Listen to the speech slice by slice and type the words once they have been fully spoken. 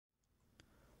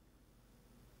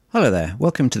Hello there,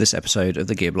 welcome to this episode of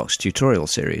the GearBlocks tutorial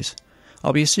series.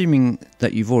 I'll be assuming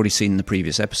that you've already seen the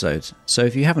previous episodes, so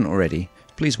if you haven't already,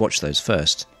 please watch those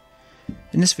first.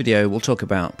 In this video we'll talk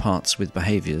about parts with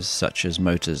behaviours such as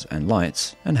motors and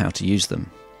lights and how to use them.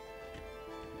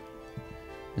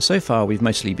 And so far we've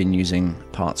mostly been using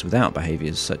parts without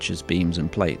behaviours such as beams and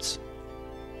plates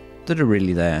that are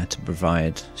really there to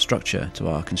provide structure to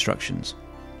our constructions.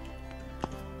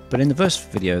 But in the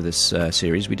first video of this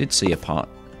series we did see a part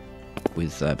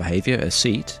with behaviour, a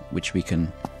seat, which we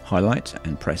can highlight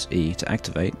and press E to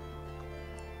activate.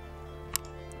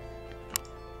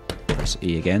 Press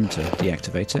E again to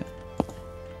deactivate it.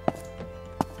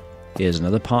 Here's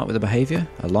another part with a behaviour,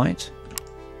 a light,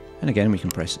 and again we can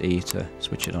press E to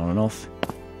switch it on and off,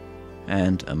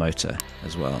 and a motor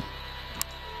as well.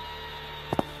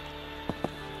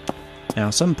 Now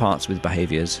some parts with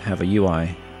behaviours have a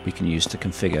UI we can use to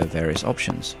configure various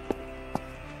options.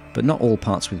 But not all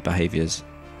parts with behaviours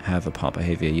have a part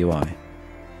behaviour UI.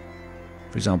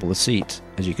 For example, the seat,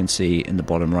 as you can see in the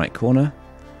bottom right corner,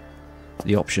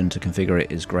 the option to configure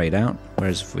it is greyed out,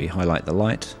 whereas if we highlight the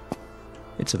light,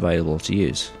 it's available to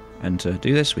use. And to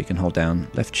do this we can hold down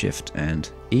left shift and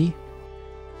E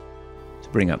to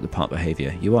bring up the part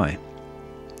behaviour UI.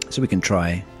 So we can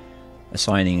try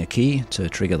assigning a key to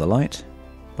trigger the light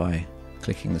by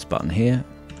clicking this button here,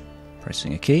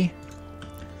 pressing a key.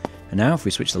 And now if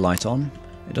we switch the light on,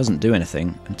 it doesn't do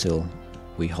anything until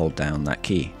we hold down that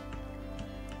key.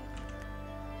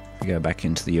 If we go back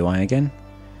into the UI again,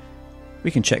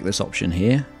 we can check this option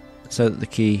here so that the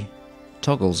key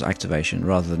toggles activation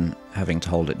rather than having to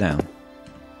hold it down.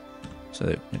 So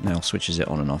it now switches it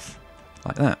on and off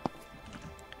like that.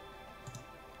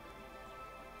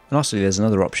 And lastly, there's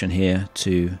another option here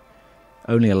to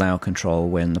only allow control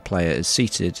when the player is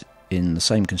seated in the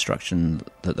same construction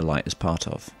that the light is part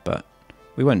of, but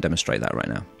we won't demonstrate that right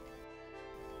now.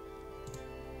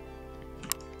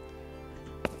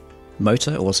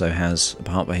 Motor also has a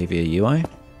part behaviour UI,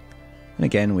 and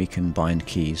again we can bind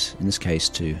keys, in this case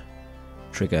to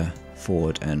trigger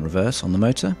forward and reverse on the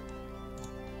motor.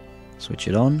 Switch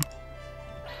it on,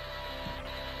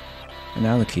 and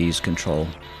now the keys control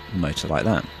the motor like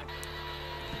that.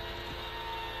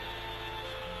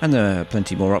 And there are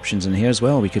plenty more options in here as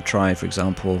well. We could try, for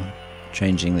example,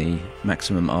 changing the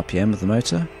maximum RPM of the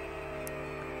motor.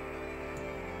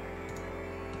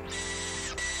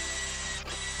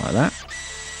 Like that.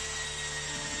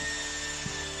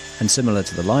 And similar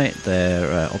to the light,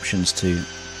 there are options to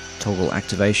toggle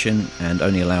activation and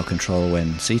only allow control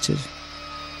when seated,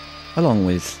 along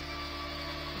with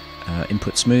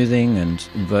input smoothing and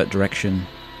invert direction,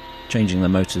 changing the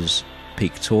motor's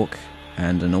peak torque,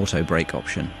 and an auto brake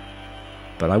option.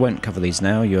 But I won't cover these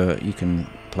now. You can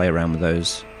play around with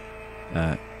those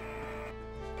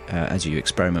as you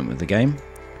experiment with the game.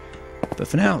 But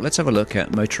for now, let's have a look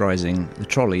at motorizing the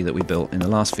trolley that we built in the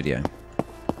last video.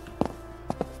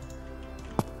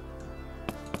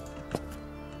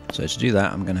 So to do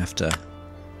that, I'm going to have to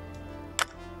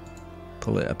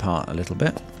pull it apart a little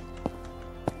bit.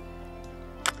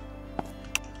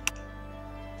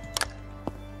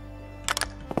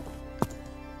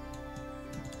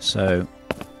 So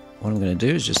what I'm going to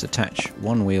do is just attach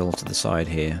one wheel to the side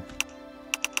here,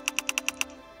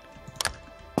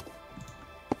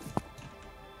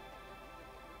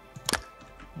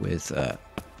 with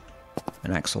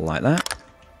an axle like that,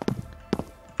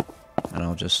 and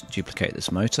I'll just duplicate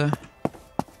this motor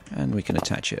and we can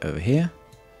attach it over here.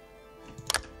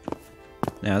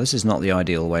 Now this is not the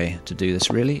ideal way to do this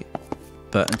really,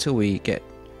 but until we get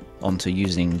onto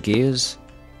using gears,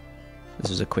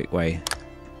 this is a quick way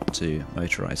to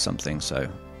motorize something, so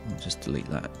I'll just delete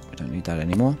that. We don't need that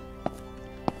anymore.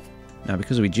 Now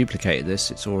because we duplicated this,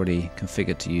 it's already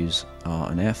configured to use R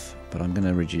and F, but I'm going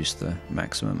to reduce the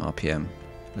maximum RPM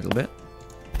a little bit.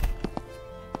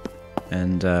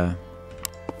 And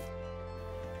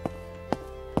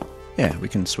yeah, we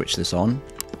can switch this on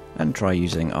and try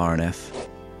using R and F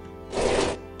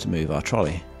to move our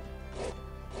trolley.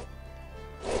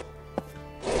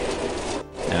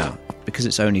 Now, because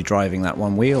it's only driving that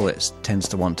one wheel, it tends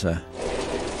to want to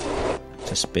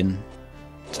spin,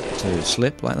 to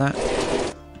slip like that.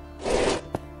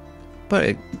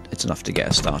 But it's enough to get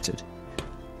us started.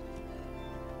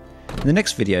 In the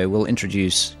next video we'll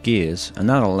introduce gears, and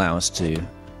that'll allow us to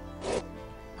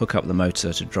hook up the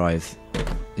motor to drive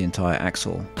the entire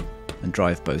axle and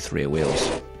drive both rear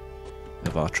wheels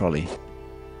of our trolley.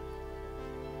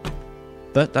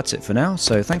 But that's it for now,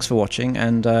 so thanks for watching,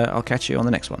 and I'll catch you on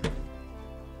the next one.